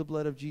only through the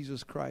blood of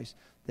Jesus Christ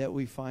that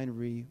we find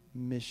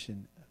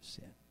remission of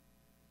sin.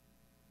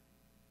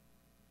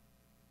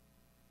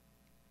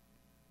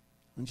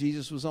 When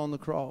Jesus was on the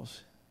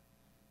cross,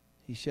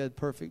 He shed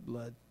perfect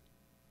blood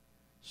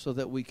so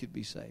that we could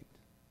be saved,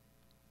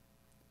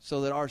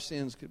 so that our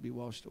sins could be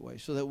washed away,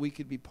 so that we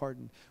could be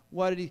pardoned.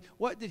 What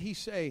did He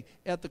say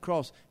at the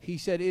cross? He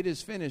said, it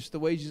is finished. The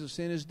wages of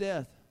sin is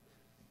death.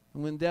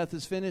 And when death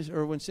is finished,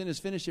 or when sin is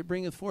finished, it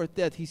bringeth forth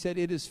death. He said,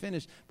 it is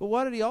finished. But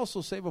what did He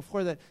also say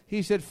before that?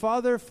 He said,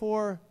 Father,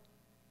 forgive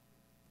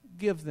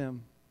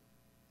them,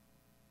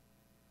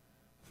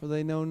 for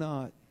they know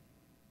not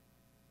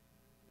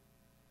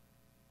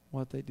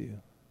what they do.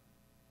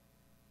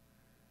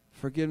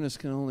 Forgiveness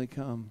can only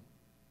come.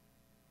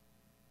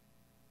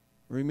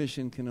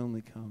 Remission can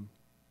only come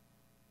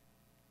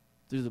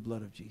through the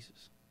blood of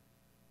Jesus.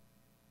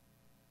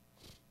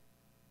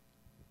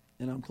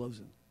 And I'm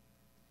closing.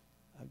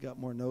 I've got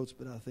more notes,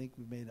 but I think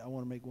I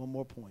want to make one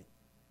more point.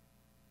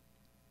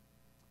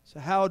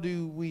 So how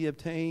do we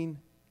obtain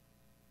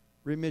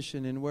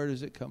remission, and where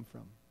does it come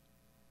from?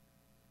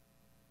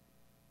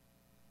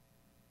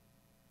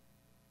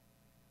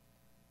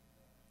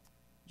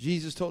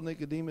 Jesus told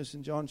Nicodemus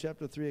in John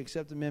chapter 3,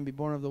 except a man be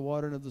born of the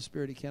water and of the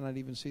Spirit, he cannot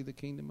even see the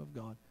kingdom of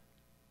God.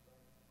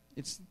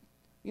 It's,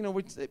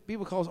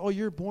 people call us, oh,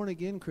 you're born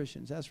again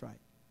Christians. That's right.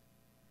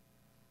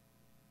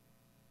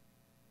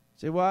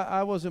 Say, well,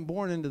 I wasn't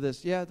born into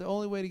this. Yeah, the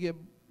only way to get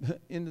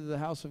into the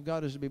house of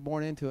God is to be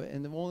born into it.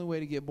 And the only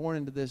way to get born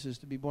into this is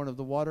to be born of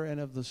the water and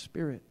of the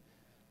Spirit.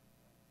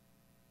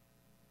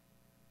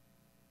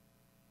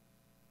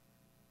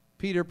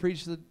 Peter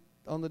preached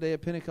on the day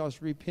of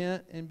Pentecost,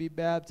 repent and be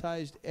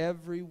baptized,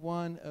 every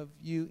one of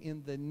you,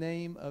 in the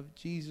name of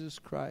Jesus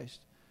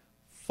Christ,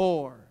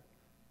 for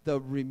the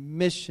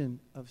remission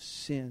of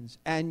sins,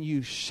 and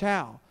you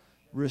shall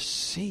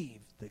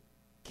receive the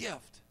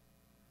gift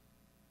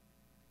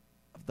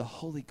of the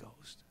Holy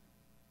Ghost.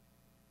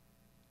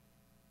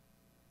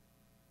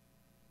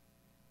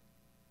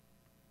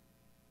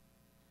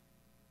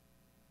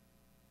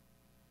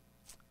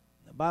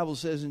 The Bible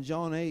says in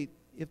John 8,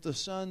 if the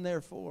Son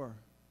therefore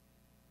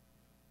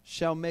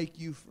shall make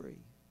you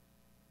free,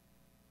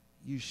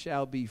 you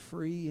shall be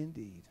free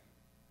indeed.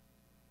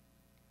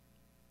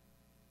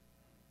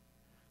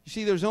 You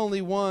see, there's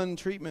only one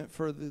treatment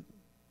for the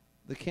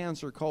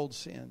cancer called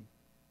sin.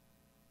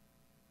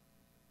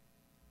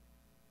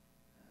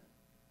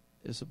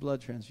 It's a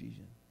blood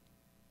transfusion.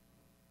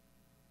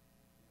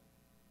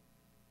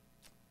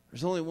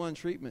 There's only one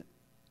treatment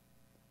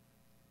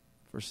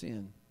for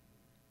sin,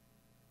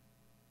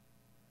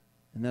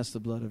 and that's the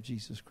blood of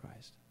Jesus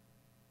Christ.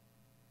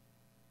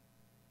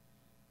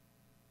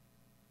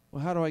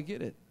 Well, how do I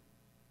get it?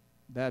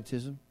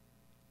 Baptism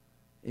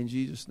in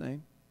Jesus'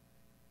 name.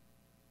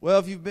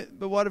 Well,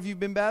 but what if you've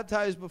been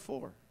baptized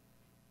before?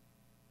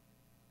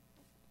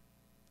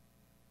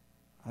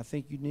 I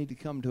think you need to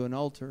come to an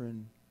altar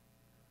and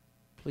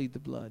plead the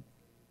blood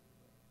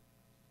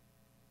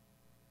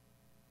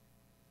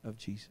of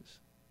Jesus.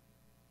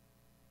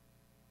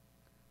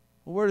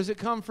 Well, where does it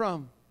come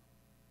from?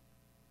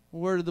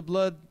 Where did the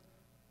blood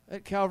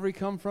at Calvary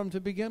come from to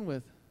begin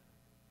with?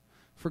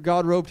 For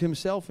God robed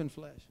Himself in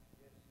flesh.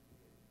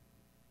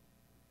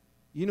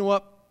 You know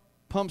what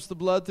pumps the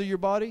blood through your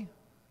body?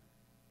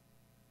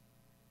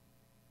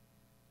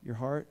 Your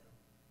heart.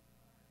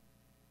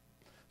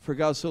 For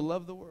God so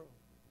loved the world.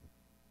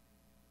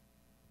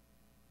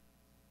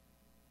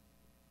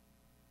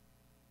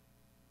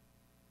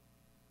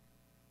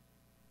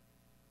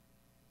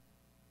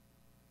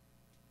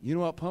 You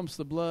know what pumps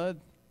the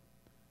blood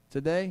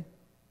today?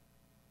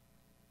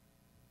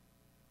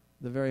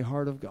 The very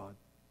heart of God.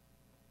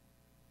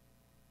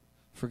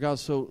 For God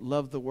so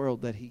loved the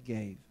world that He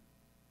gave.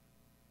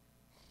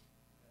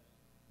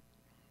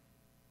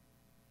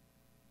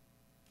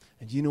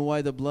 And you know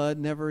why the blood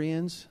never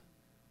ends?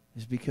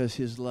 It's because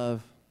His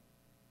love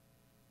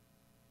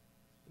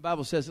The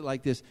Bible says it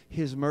like this: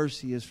 His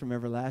mercy is from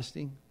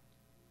everlasting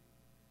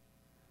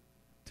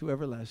to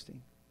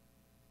everlasting.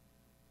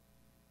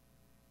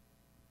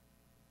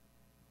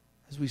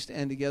 As we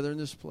stand together in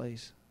this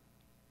place,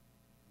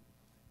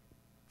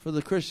 for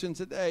the Christian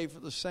today,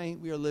 for the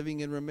saint, we are living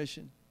in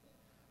remission.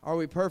 Are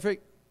we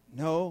perfect?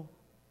 No.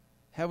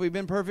 Have we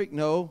been perfect?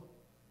 No.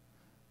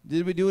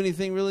 Did we do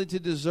anything really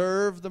to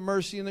deserve the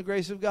mercy and the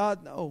grace of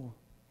God? No.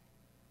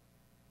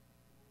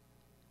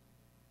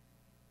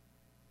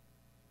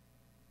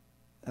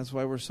 That's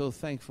why we're so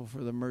thankful for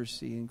the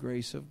mercy and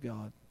grace of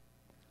God.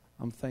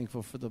 I'm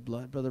thankful for the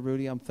blood. Brother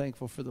Rudy, I'm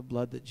thankful for the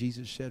blood that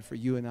Jesus shed for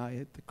you and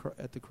I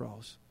at the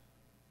cross.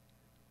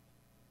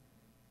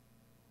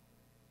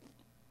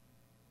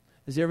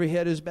 As every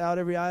head is bowed,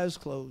 every eye is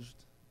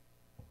closed.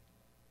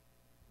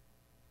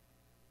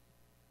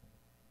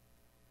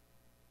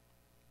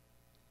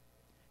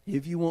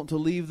 If you want to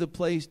leave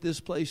this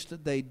place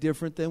today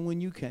different than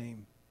when you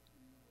came,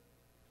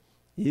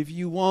 if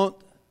you want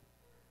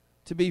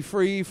to be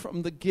free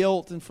from the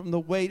guilt and from the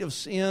weight of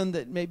sin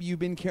that maybe you've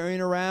been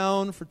carrying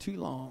around for too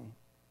long,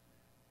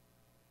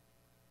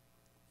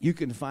 you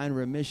can find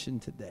remission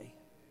today.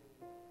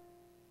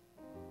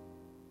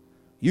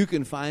 You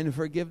can find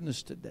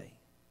forgiveness today.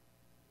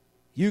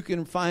 You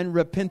can find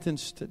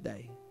repentance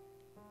today.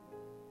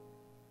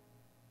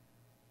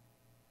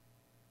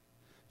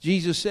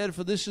 Jesus said,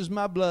 "For this is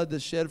my blood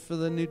that's shed for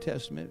the New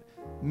Testament."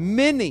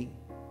 Many.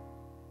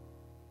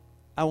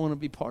 I want to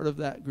be part of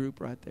that group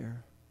right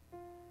there.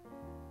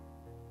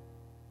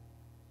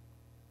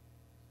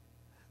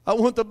 I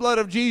want the blood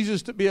of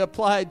Jesus to be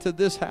applied to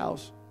this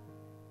house.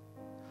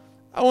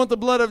 I want the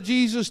blood of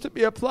Jesus to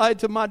be applied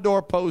to my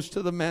doorpost,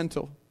 to the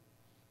mantle.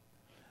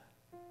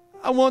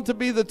 I want to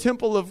be the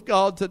temple of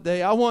God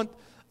today. I want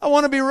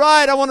to be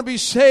right. I want to be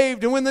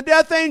saved. And when the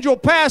death angel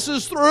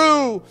passes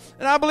through,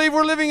 and I believe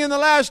we're living in the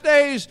last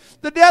days,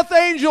 the death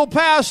angel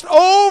passed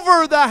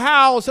over the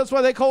house. That's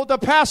why they call it the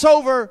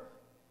Passover.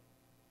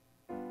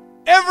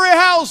 Every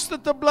house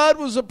that the blood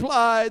was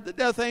applied, the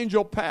death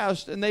angel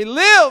passed, and they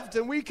lived.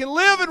 And we can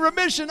live in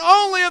remission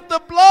only if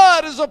the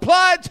blood is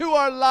applied to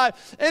our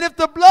life. And if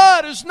the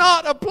blood is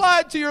not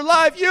applied to your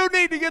life, you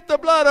need to get the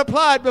blood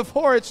applied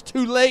before it's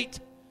too late.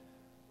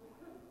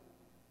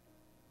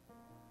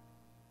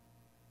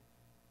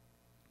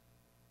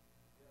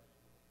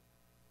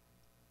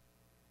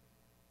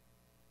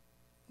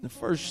 The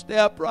first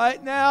step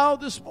right now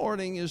this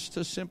morning is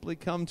to simply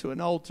come to an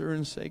altar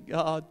and say,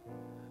 "God,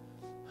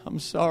 I'm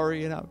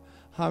sorry, and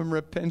I'm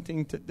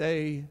repenting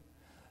today.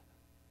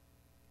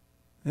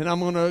 And I'm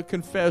going to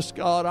confess,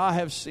 God, I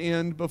have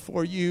sinned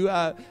before you.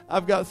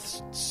 I've got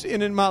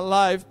sin in my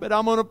life, but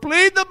I'm going to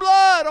plead the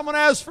blood. I'm going to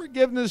ask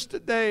forgiveness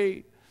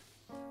today.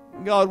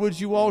 God, would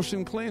you wash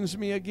and cleanse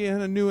me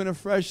again, anew and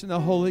afresh in the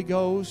Holy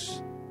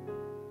Ghost?"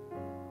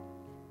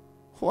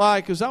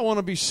 Why? Because I want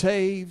to be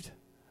saved.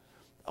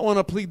 I want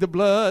to plead the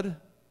blood.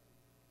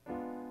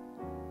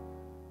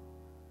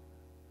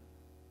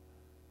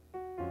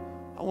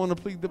 I want to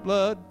plead the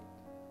blood.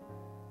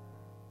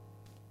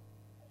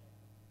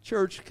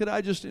 Church, could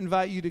I just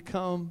invite you to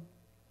come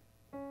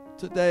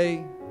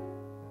today?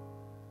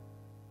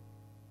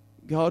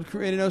 God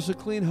created us a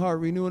clean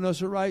heart, renewing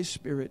us a right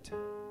spirit.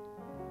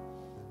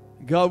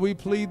 God, we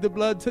plead the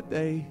blood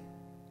today.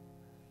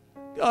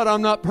 God,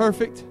 I'm not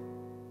perfect,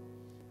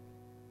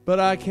 but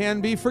I can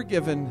be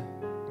forgiven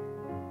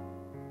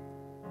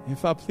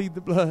if I plead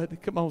the blood.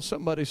 Come on,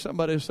 somebody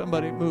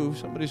move.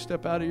 Somebody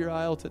step out of your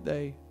aisle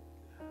today.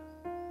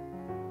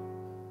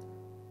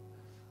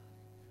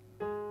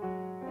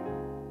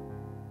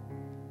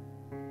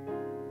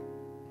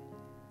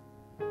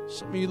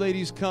 Some of you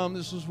ladies come.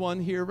 This is one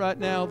here right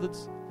now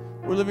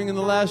we're living in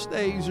the last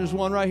days. There's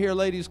one right here.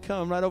 Ladies,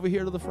 come right over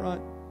here to the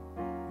front.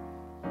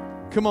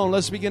 Come on,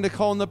 let's begin to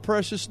call on the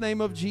precious name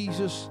of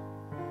Jesus.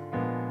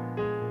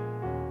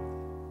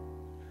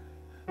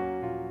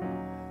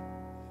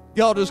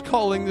 God is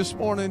calling this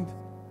morning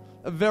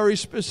a very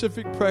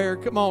specific prayer.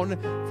 Come on.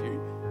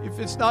 If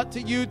it's not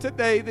to you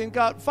today, then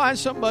God, find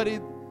somebody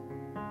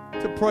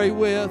to pray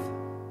with.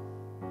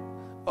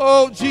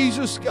 Oh,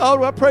 Jesus,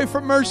 God, I pray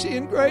for mercy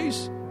and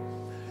grace.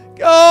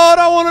 God,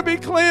 I want to be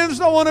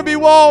cleansed. I want to be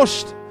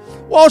washed.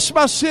 Wash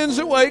my sins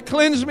away.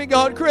 Cleanse me,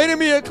 God. Create in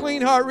me a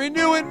clean heart.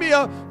 Renew in me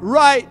a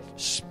right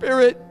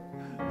spirit.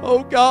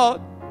 Oh,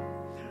 God.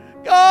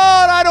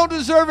 God, I don't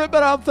deserve it,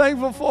 but I'm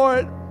thankful for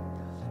it.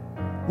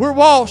 We're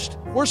washed,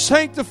 we're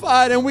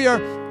sanctified, and we are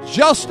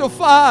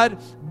justified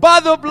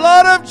by the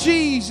blood of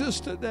Jesus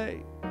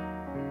today.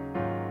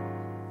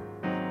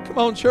 Come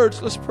on,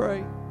 church, let's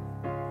pray.